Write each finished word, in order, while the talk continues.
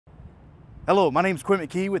Hello, my name is Quinn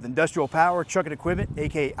McKee with Industrial Power Truck and Equipment,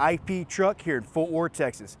 aka IP Truck, here in Fort Worth,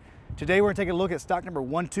 Texas. Today we're going to take a look at stock number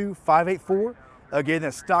 12584. Again,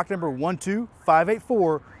 that's stock number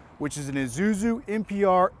 12584, which is an Isuzu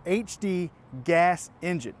NPR HD gas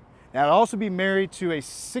engine. Now it'll also be married to a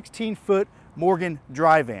 16-foot Morgan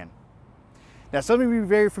dry van. Now some of you are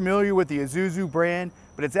very familiar with the Isuzu brand,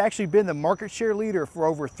 but it's actually been the market share leader for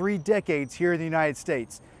over 3 decades here in the United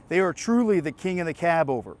States. They are truly the king of the cab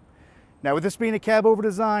over. Now with this being a cab over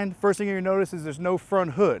design, first thing you're going to notice is there's no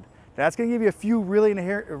front hood. Now, that's going to give you a few really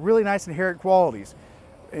nice inherent qualities,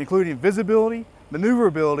 including visibility,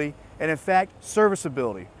 maneuverability, and in fact,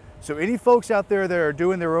 serviceability. So any folks out there that are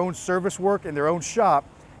doing their own service work in their own shop,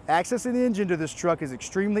 accessing the engine to this truck is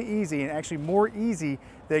extremely easy, and actually more easy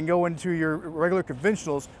than going to your regular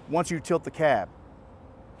conventionals once you tilt the cab.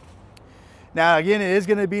 Now again, it is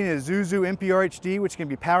going to be an Isuzu NPR HD, which can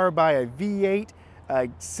be powered by a V8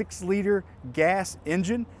 6-liter gas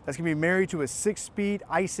engine that's going to be married to a 6-speed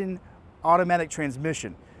Isuzu automatic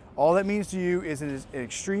transmission. All that means to you is it is an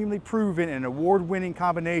extremely proven and award-winning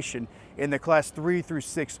combination in the class 3 through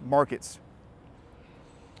 6 markets.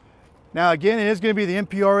 Now again, it is going to be the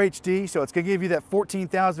NPR HD, so it's going to give you that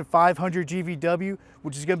 14,500 GVW,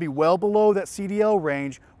 which is going to be well below that CDL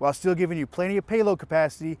range while still giving you plenty of payload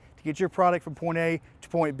capacity to get your product from point A to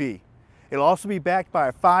point B. It'll also be backed by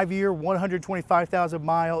a 5-year, 125,000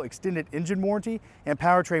 mile extended engine warranty and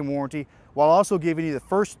powertrain warranty, while also giving you the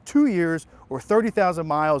first 2 years or 30,000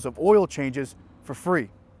 miles of oil changes for free.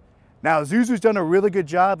 Now, Isuzu's done a really good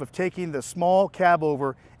job of taking the small cab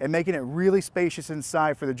over and making it really spacious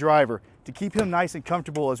inside for the driver to keep him nice and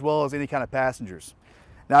comfortable, as well as any kind of passengers.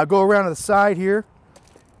 Now, I'll go around to the side here.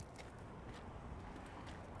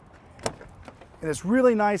 And this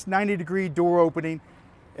really nice 90-degree door opening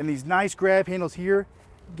and these nice grab handles here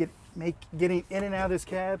make getting in and out of this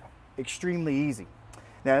cab extremely easy.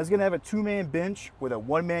 Now it's going to have a 2-man bench with a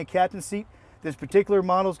 1-man captain seat. This particular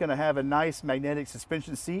model is going to have a nice magnetic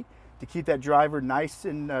suspension seat to keep that driver nice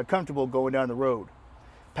and comfortable going down the road.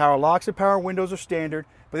 Power locks and power windows are standard,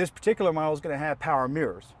 but this particular model is going to have power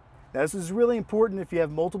mirrors. Now this is really important if you have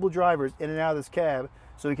multiple drivers in and out of this cab,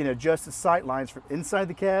 so you can adjust the sight lines from inside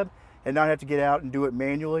the cab and not have to get out and do it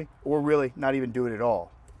manually, or really not even do it at all.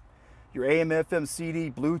 Your AM, FM,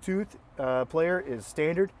 CD, Bluetooth player is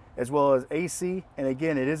standard, as well as AC, and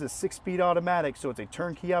again, it is a 6-speed automatic, so it's a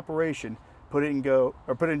turnkey operation. Put it in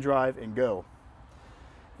drive and go.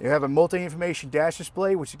 You have a multi-information dash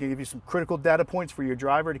display, which can give you some critical data points for your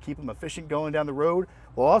driver to keep him efficient going down the road,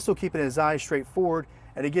 while also keeping his eyes straight forward.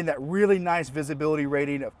 And again, that really nice visibility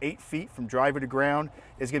rating of 8 feet from driver to ground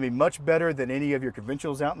is going to be much better than any of your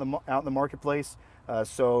conventionals out in the marketplace.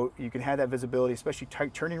 So you can have that visibility, especially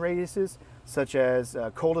tight turning radiuses, such as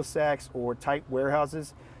cul-de-sacs or tight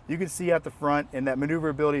warehouses. You can see out the front, and that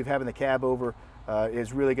maneuverability of having the cab over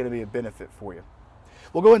is really going to be a benefit for you.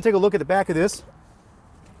 We'll go ahead and take a look at the back of this.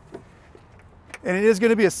 And it is going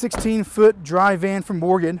to be a 16-foot dry van from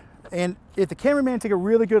Morgan. And if the cameraman take a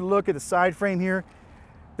really good look at the side frame here,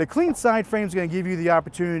 the clean side frame is going to give you the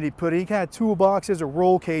opportunity to put any kind of toolboxes or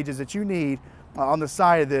roll cages that you need on the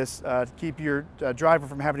side of this to keep your driver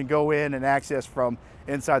from having to go in and access from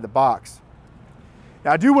inside the box.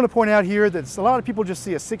 Now I do want to point out here that a lot of people just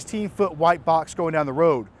see a 16-foot white box going down the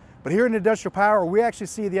road, but here in Industrial Power we actually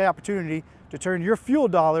see the opportunity to turn your fuel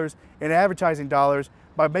dollars into advertising dollars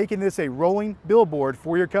by making this a rolling billboard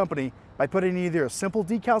for your company by putting either a simple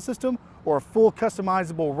decal system or a full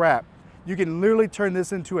customizable wrap. You can literally turn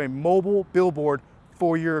this into a mobile billboard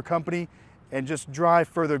for your company and just drive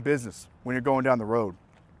further business when you're going down the road.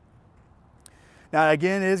 Now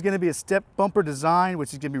again, it is going to be a step bumper design,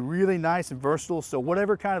 which is going to be really nice and versatile. So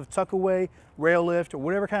whatever kind of tuck away, rail lift, or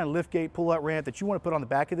whatever kind of lift gate pull out ramp that you want to put on the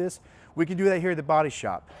back of this, we can do that here at the body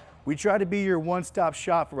shop. We try to be your one-stop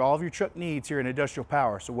shop for all of your truck needs here in Industrial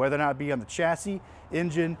Power. So whether or not it be on the chassis,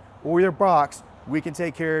 engine, or your box, we can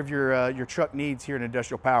take care of your truck needs here in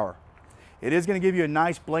Industrial Power. It is going to give you a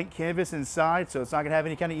nice blank canvas inside, so it's not going to have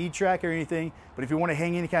any kind of E-track or anything, but if you want to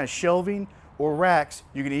hang any kind of shelving or racks,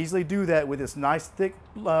 you can easily do that with this nice thick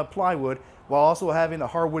plywood, while also having the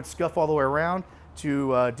hardwood scuff all the way around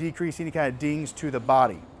to decrease any kind of dings to the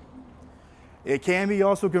body. It can be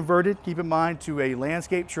also converted, keep in mind, to a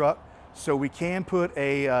landscape truck, so we can put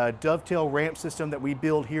a dovetail ramp system that we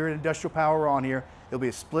build here in Industrial Power on here. It'll be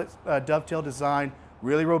a split dovetail design,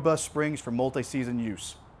 really robust springs for multi-season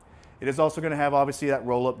use. It is also going to have, obviously, that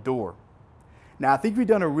roll-up door. Now, I think we've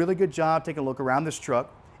done a really good job taking a look around this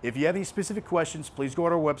truck. If you have any specific questions, please go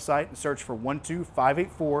to our website and search for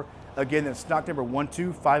 12584. Again, that's stock number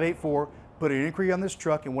 12584. Put an inquiry on this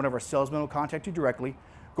truck and one of our salesmen will contact you directly.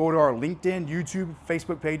 Go to our LinkedIn, YouTube,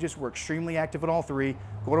 Facebook pages. We're extremely active on all three.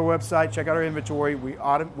 Go to our website, check out our inventory. We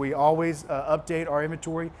always update our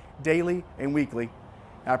inventory daily and weekly.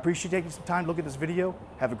 I appreciate you taking some time to look at this video.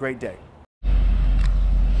 Have a great day.